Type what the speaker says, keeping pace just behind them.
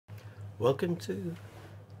Welcome to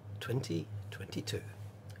 2022.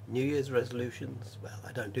 New Year's resolutions, well,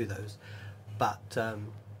 I don't do those, but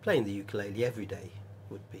playing the ukulele every day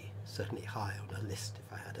would be certainly high on a list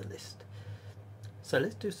if I had a list. So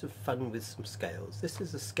let's do some fun with some scales. This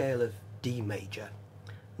is a scale of D major,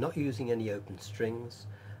 not using any open strings,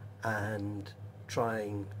 and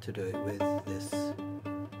trying to do it with this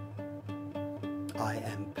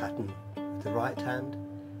IM pattern with the right hand,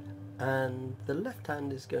 and the left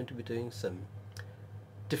hand is going to be doing some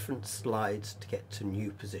different slides to get to new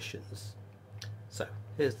positions. So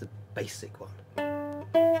here's the basic one.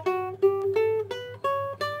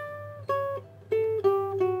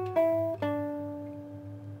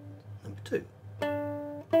 Number 2.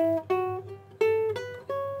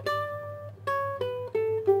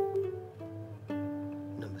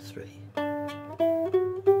 Number 3.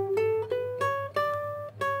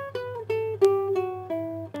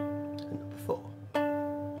 And number 4.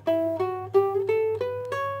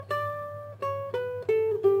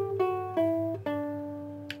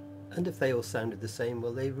 And if they all sounded the same,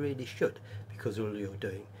 well, they really should, because all you're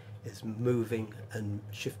doing is moving and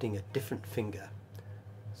shifting a different finger.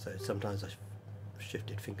 So sometimes I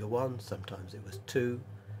shifted finger 1, sometimes it was 2,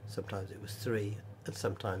 sometimes it was 3, and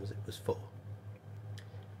sometimes it was 4.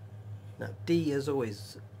 Now D has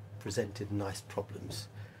always presented nice problems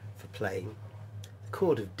for playing. The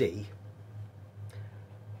chord of D,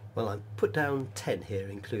 well, I put down 10 here,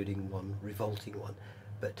 including one revolting one.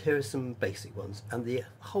 But here are some basic ones, and the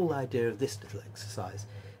whole idea of this little exercise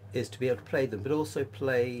is to be able to play them, but also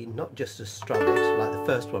play not just a strum it, like the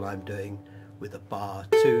first one I'm doing with a bar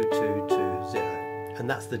 2, 2, 2, 0, and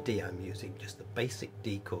that's the D I'm using, just the basic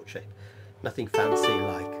D chord shape. Nothing fancy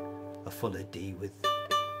like a fuller D with the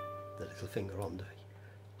little finger on the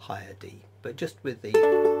higher D, but just with the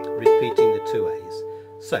repeating the 2 A's.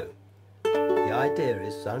 So the idea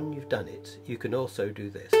is, when you've done it, you can also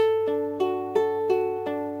do this.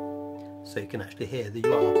 So you can actually hear that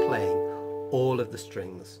you are playing all of the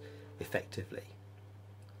strings effectively.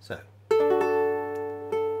 So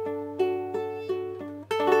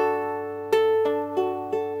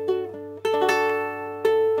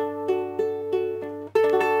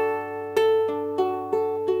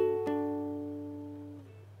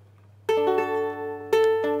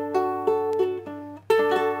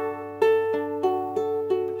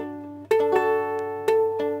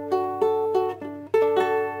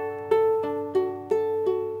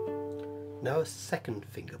now a second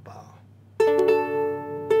finger bar. Now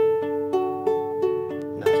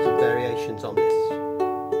some variations on this.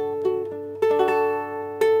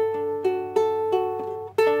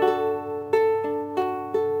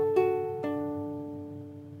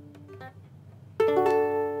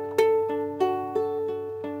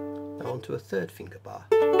 Now onto a third finger bar.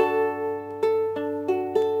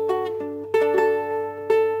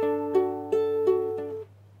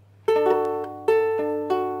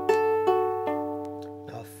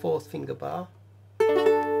 Fourth finger bar.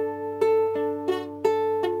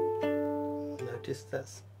 Notice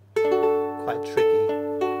that's quite tricky.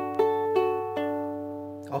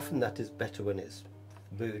 Often that is better when it's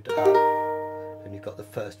moved up and you've got the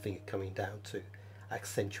first finger coming down to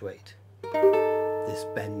accentuate this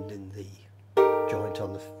bend in the joint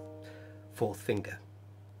on the fourth finger.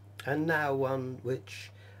 And now one which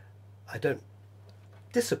I don't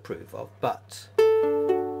disapprove of, but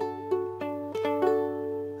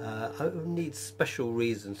I need special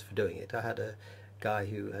reasons for doing it. I had a guy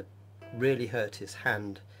who had really hurt his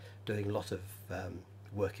hand doing a lot of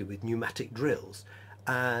working with pneumatic drills,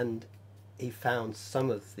 and he found some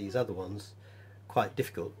of these other ones quite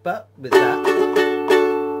difficult, but with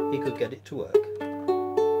that he could get it to work.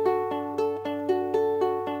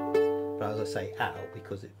 But as I say, ow,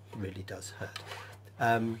 because it really does hurt.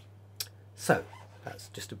 So that's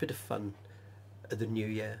just a bit of fun at the new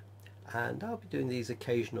year. And I'll be doing these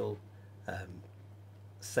occasional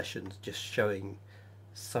sessions, just showing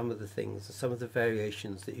some of the things, some of the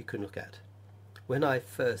variations that you can look at. When I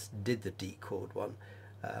first did the D chord one,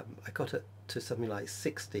 I got it to something like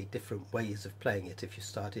 60 different ways of playing it if you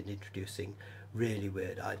started introducing really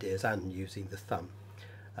weird ideas and using the thumb.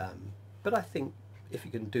 But I think if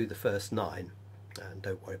you can do the first 9, and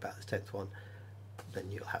don't worry about the 10th one, then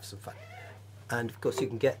you'll have some fun. And of course you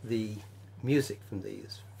can get the music from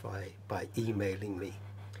these by emailing me,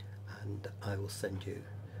 and I will send you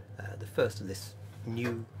the first of this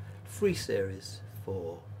new free series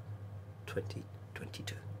for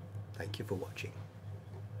 2022. Thank you for watching.